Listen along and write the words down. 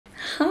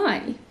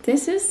Hi,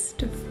 this is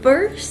the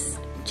first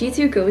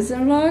G2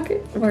 Gozen vlog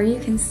where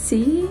you can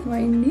see my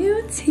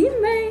new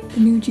teammate, the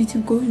new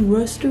G2 Gozen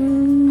roster.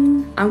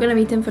 I'm gonna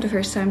meet them for the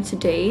first time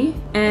today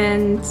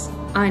and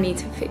I need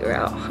to figure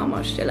out how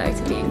much they like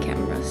to be in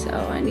camera, so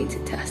I need to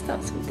test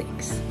out some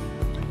things.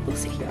 We'll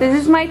see. This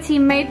is my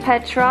teammate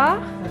Petra.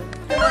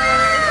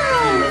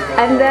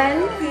 And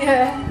then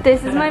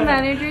this is my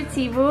manager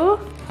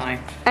Thibaut. Hi.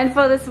 And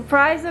for the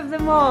surprise of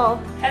them all,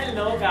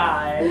 Hello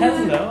guys.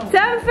 Hello.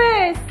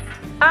 Tempest!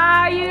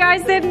 Ah, you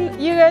guys didn't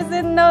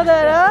know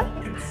that, huh?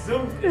 It's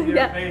zoomed in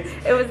your face.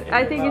 It was.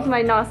 I think it's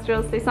my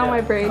nostrils. They saw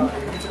my brain.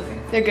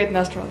 They're good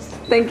nostrils.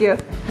 Thank you.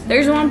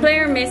 There's one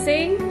player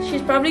missing.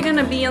 She's probably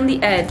gonna be on the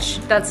edge.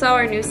 That's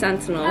our new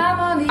sentinel.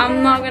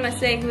 I'm not gonna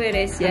say who it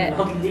is yet.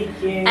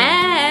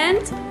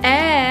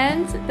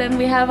 And then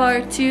we have our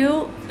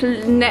two.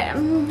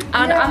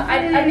 I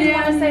didn't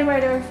want to say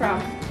where they were from.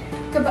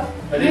 Kebab.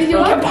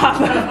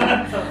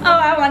 Oh,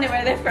 I wonder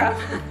where they're from.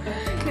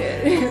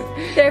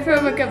 They're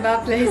from a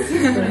kebab place.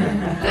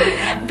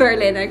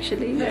 Berlin,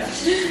 actually. Yeah.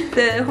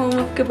 The home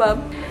of kebab.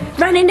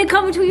 Run in the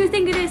comments who you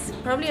think it is.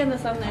 Probably in the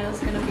thumbnail it's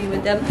gonna be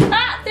with them.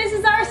 Ah, this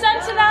is our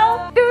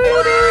sentinel.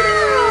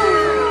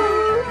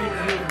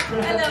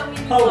 Hello,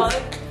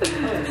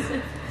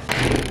 mini.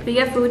 We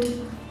get food.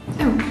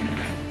 Oh.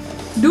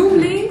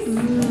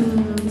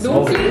 Dumplings.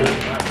 Dumplings.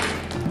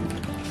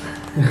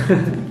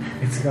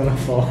 It's gonna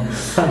fall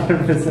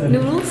 100%.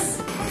 Noodles.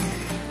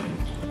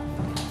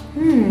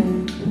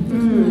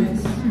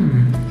 Nice.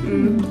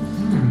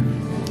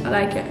 I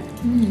like it.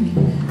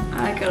 I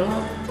like it a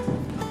lot.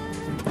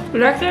 You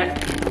like it?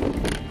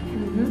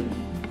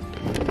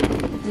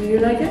 Do you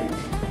like it?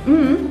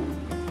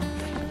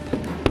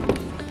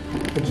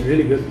 It's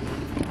really good.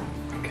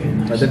 Okay,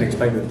 nice. I didn't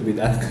expect it to be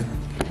that good.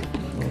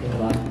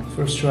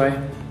 First try.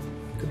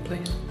 Good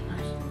place.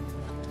 Nice.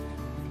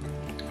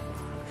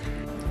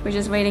 We're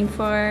just waiting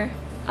for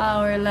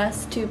our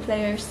last two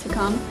players to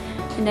come.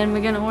 And then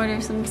we're gonna order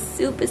some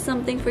soup or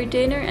something for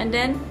dinner and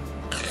then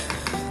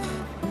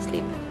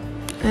sleep.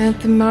 And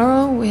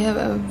tomorrow we have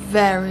a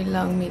very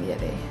long media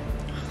day.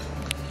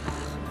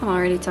 I'm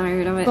already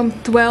tired of it. From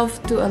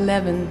 12 to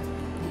 11.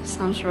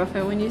 Sounds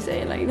rougher when you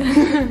say it like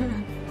that.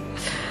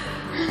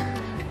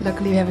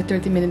 Luckily we have a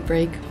 30-minute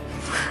break.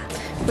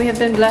 We have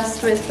been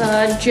blessed with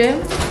a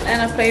gym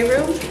and a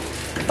playroom,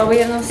 but we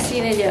have not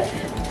seen it yet.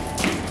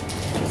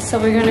 So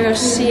we're gonna go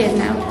see it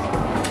now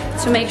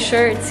to make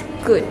sure it's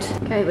good.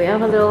 Okay, we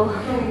have a little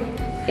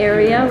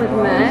area with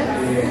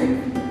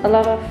mats, a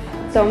lot of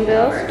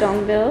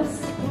dumbbells,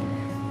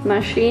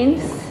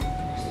 machines,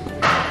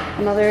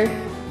 another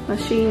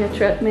machine, a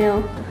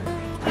treadmill,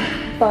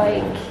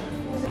 bike.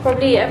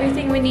 Probably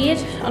everything we need.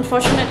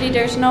 Unfortunately,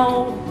 there's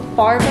no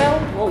barbell.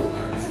 Whoa.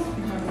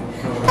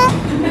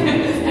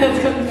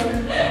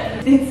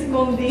 10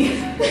 seconden.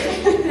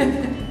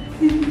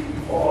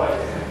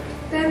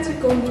 10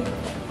 seconden.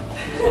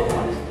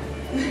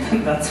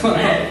 That's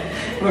why.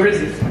 Where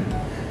is it?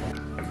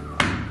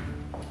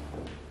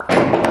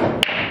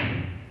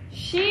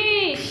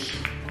 Sheesh!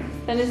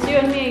 Then it's you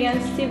and me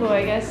against Thibaut,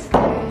 I guess.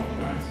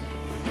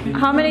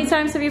 How many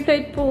times have you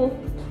played pool?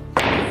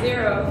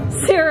 Zero.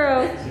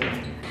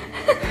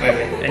 Wait,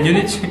 and you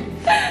need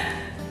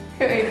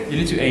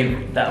to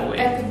aim that way.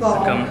 At the ball.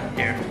 So come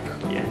here.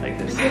 Yeah, like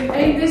this.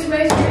 Aim this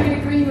way so you're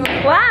the green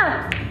one.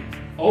 Wow!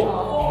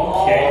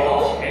 Oh,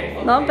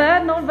 okay. Not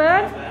bad.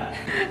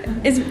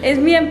 It's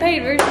me and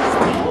Paige. We're just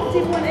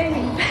Thibaut and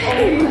Amy. Oh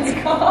my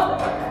god!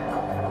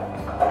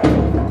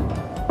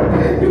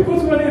 You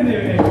put one in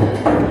there. I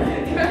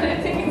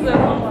think it's the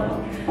wrong one.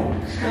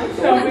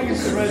 I think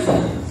it's the right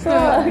one.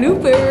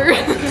 Blooper.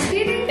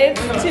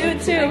 It's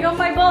 2-2. I got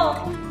my ball.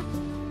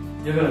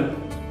 You're gonna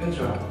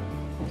intro.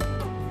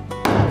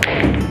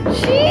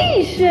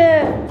 Sheesh!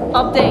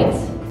 Update.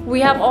 We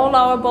have all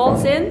our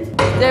balls in.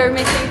 They're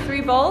missing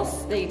 3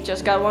 balls. They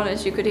just got one,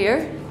 as you could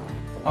hear.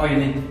 Oh, you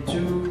need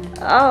 2.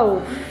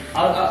 Oh.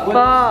 Fuck.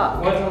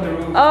 What's on the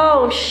roof?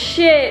 Oh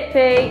shit,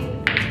 Pete.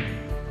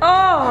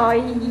 Oh,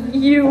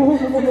 you.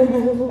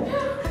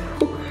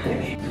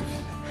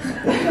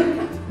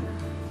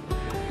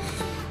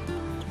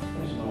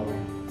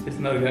 It's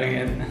not going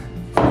in.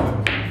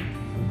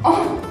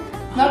 Oh,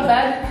 not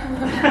bad.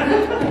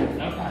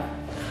 Not bad.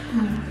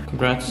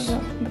 Congrats.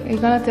 Are you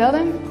gonna tell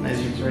them?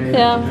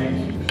 Yeah.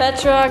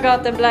 Petra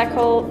got the black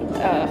hole.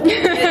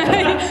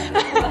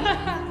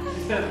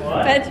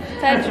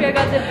 Petra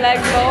got the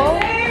black ball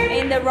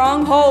in the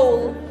wrong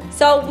hole.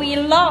 So we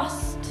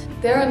lost.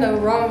 They're in the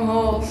wrong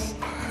holes.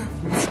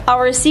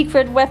 Our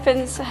secret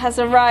weapons has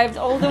arrived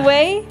all the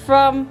way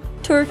from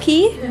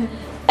Turkey.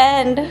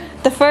 And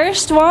the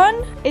first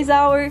one is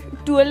our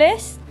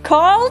duelist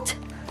called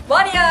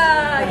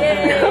Vanya!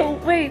 Yay! Oh,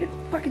 wait,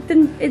 fuck, it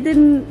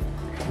didn't.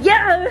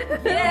 Yeah!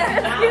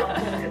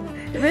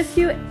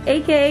 Rescue,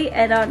 aka,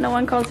 and no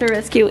one calls her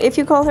Rescue. If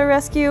you call her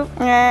Rescue,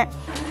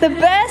 the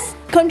best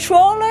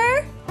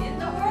controller in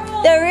the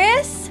world there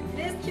is.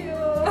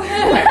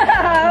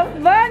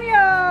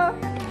 Vanya!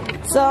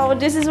 So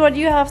this is what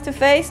you have to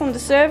face on the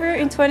server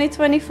in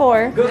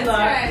 2024. Good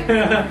luck.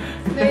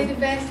 May the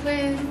best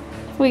win.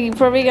 We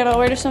probably gonna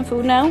order some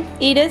food now,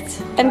 eat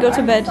it, and go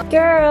to bed.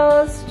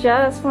 Girls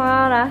just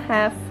wanna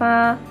have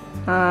fun.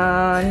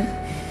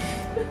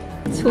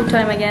 It's food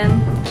time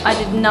again. I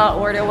did not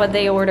order what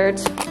they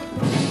ordered.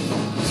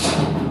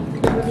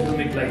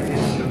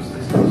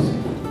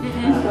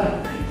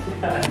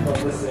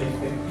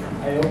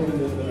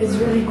 It's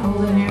really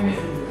cold in here.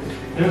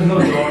 There's no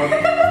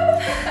door.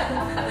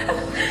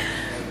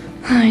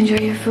 Enjoy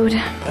your food.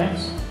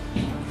 Thanks.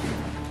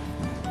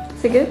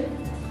 Is it good?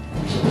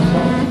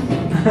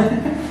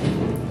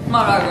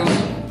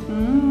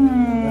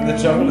 The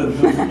chocolate is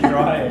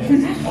dry.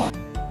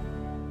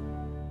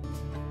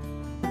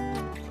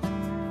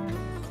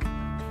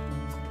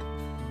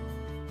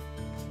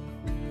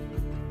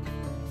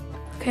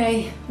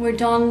 Okay, we're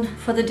done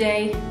for the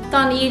day.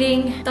 Done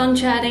eating, done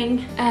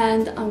chatting,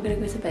 and I'm gonna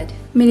go to bed.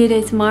 Mini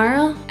day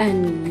tomorrow,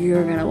 and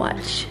you're gonna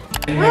watch.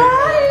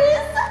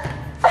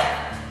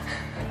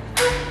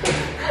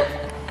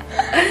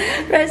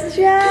 Rise and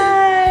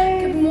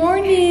Good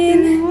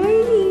morning. Good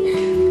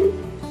morning.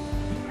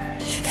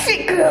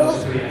 Fit girl.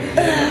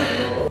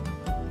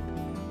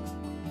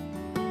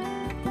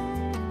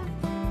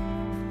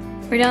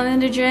 We're down in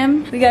the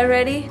gym, we got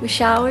ready, we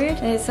showered,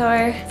 and it's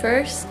our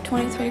first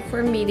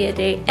 2024 media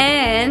day.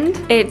 And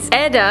it's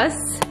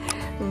Edda's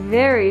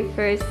very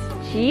first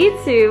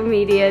G2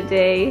 media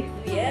day.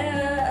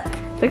 Yeah.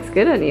 Looks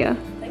good on you.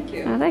 Thank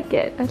you. I like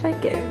it, I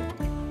like it.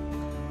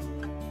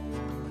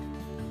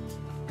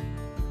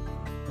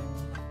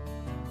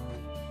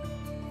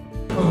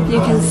 You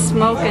can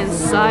smoke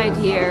inside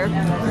here.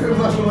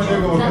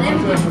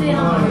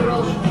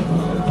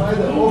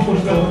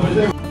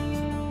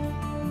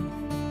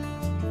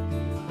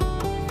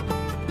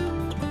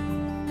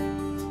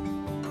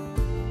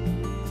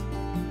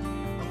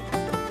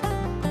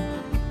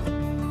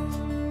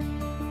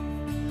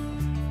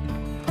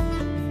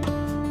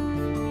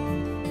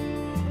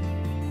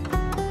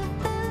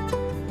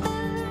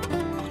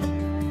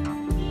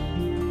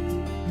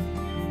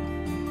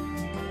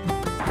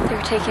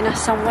 They're taking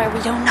us somewhere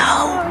we don't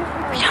know.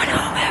 We don't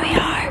know where we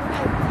are.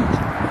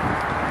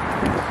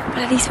 But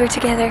at least we're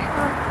together.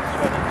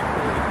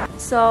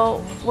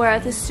 So we're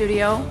at the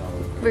studio.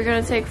 We're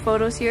gonna take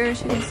photos here.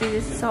 As you can see,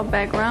 this is our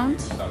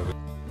background.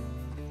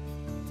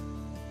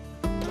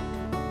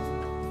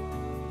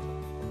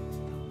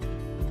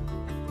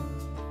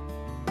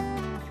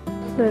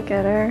 Look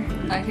at her.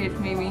 I hate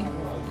Mimi.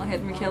 I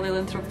hate Michaela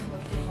Lintrup.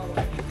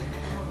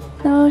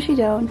 No, she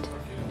don't.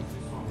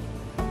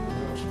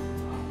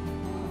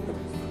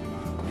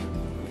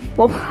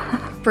 Whoa.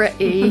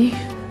 Pretty.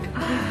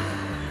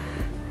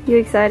 You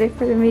excited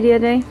for the media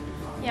day?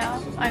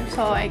 Yeah, I'm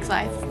so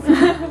excited.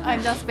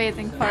 I'm just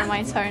waiting for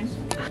my turn.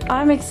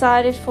 I'm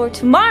excited for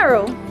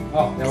tomorrow.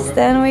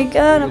 Then we're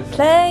gonna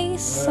play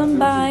some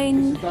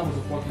bind.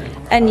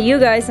 And you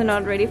guys are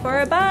not ready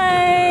for a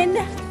bind.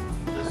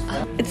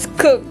 It's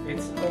cooked.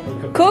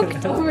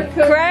 Cooked,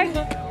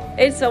 cracked.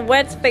 It's a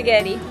wet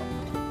spaghetti.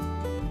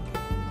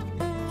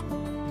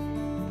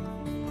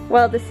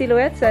 Well, the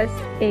silhouette says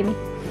Amy.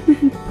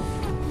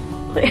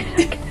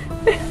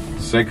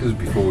 Seconds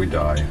before we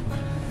die.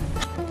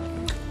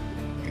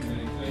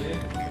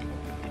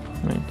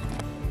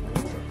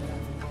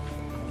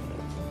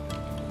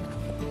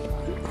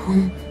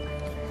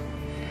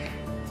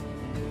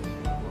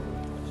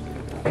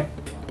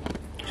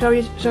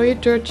 Show your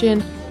third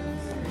chin.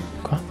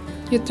 Quoi?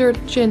 Your third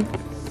chin.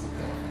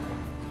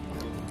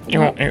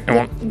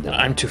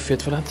 I'm too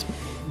fit for that.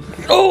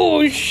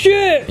 Oh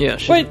shit! Yeah,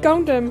 shit. Wait,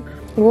 count them.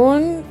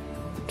 1,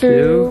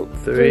 2,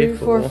 3,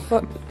 4,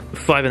 5.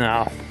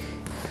 5.5.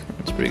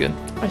 That's pretty good.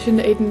 I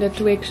shouldn't have eaten the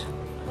Twix.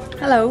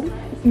 Hello.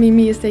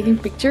 Mimi is taking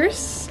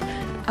pictures.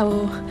 I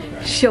will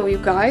show you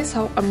guys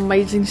how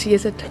amazing she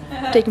is at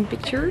taking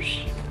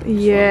pictures.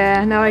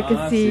 Yeah, now I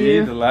can see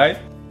you. The light.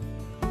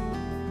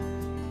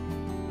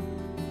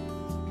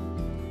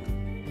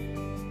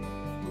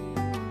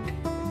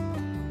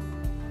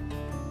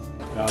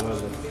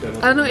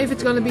 I don't know if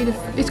it's gonna be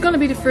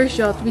the first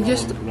shot. We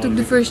just took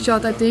the first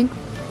shot, I think,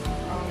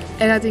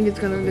 and I think it's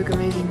gonna look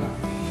amazing.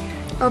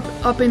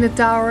 Up in the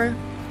tower,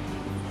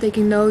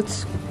 taking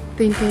notes,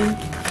 thinking,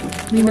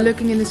 Mimi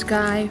looking in the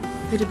sky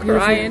with a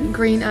beautiful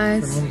green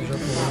eyes.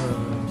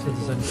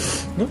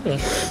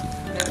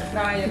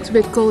 It's a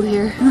bit cold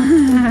here.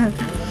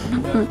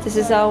 This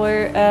is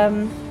our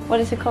what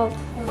is it called?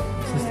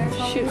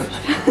 Shoot.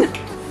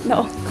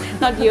 No,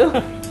 not you.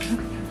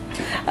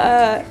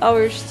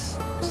 Our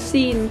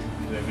scene.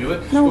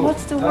 No,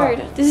 what's the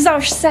word? This is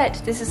our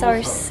set. This is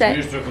our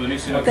set.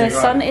 The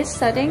sun is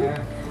setting.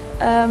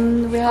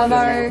 We have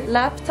our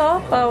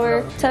laptop,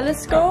 our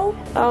telescope,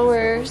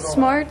 our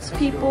smart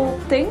people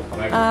thing.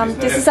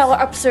 This is our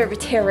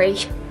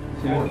observatory.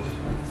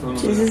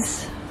 This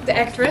is The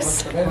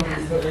actress.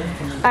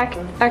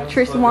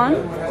 Actress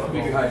 1,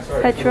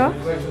 Petra.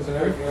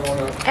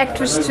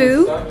 Actress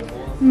 2,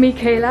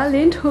 Michaela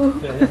Lintrup.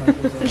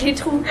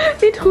 Lintrup.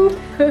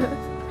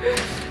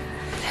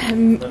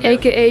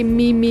 AKA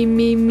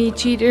me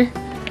cheater.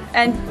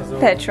 And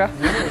Petra.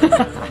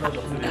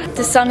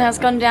 The sun has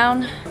gone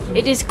down.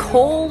 It is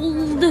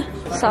cold.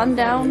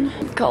 Sundown.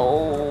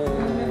 Cold.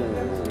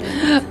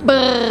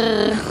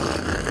 Brrr.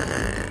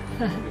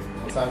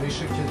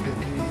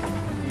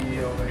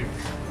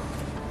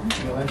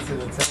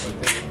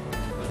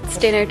 It's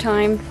dinner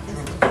time.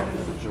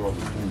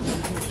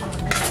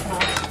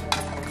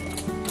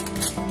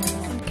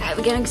 Okay,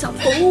 we're getting some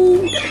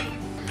food.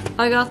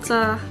 I got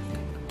a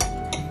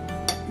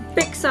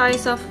big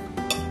size of.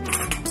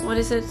 What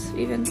is it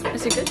even?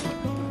 Is it good?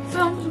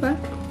 Oh, it's okay.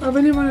 I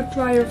really want to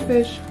try your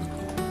fish.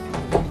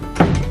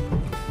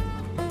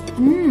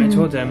 I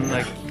told them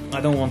like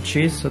I don't want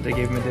cheese, so they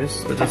gave me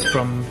this. But that's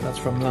from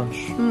lunch.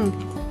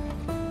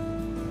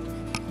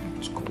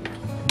 It's cold.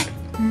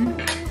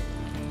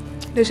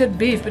 They said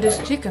beef, but it's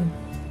chicken.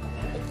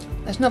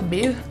 That's not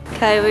beef.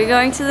 Okay, we're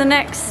going to the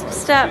next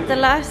step, the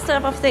last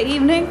step of the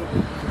evening.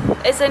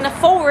 It's in a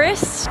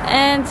forest,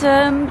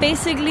 and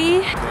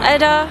basically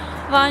Edda,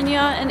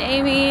 Vanya and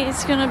Amy,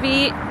 it's gonna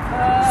be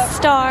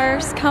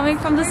stars coming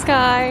from the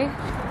sky.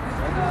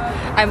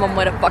 I'm a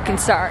motherfucking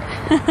star.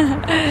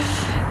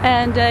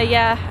 And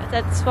yeah,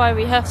 that's why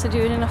we have to do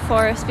it in a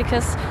forest,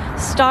 because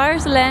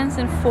stars lands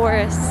in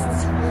forests,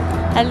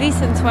 at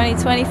least in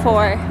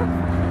 2024.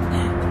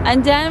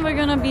 And then we're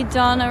gonna be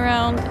done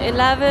around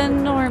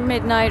 11 or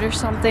midnight or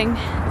something.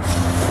 It's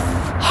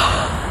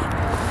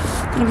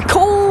gonna be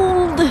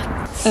cold.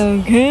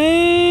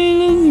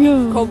 Okay, let's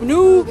go. Cold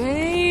new.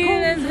 Okay,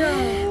 let's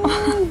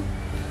go.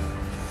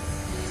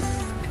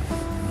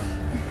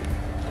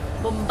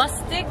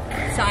 Bombastic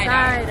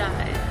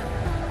side-eye.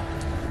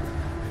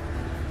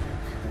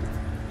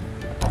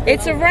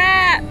 It's a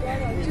wrap.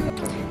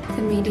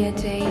 The media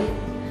day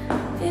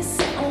is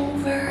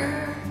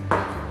over.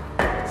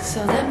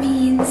 So that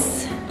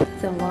means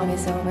the vlog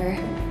is over.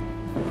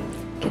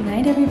 Good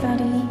night,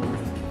 everybody.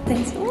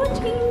 Thanks for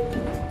watching.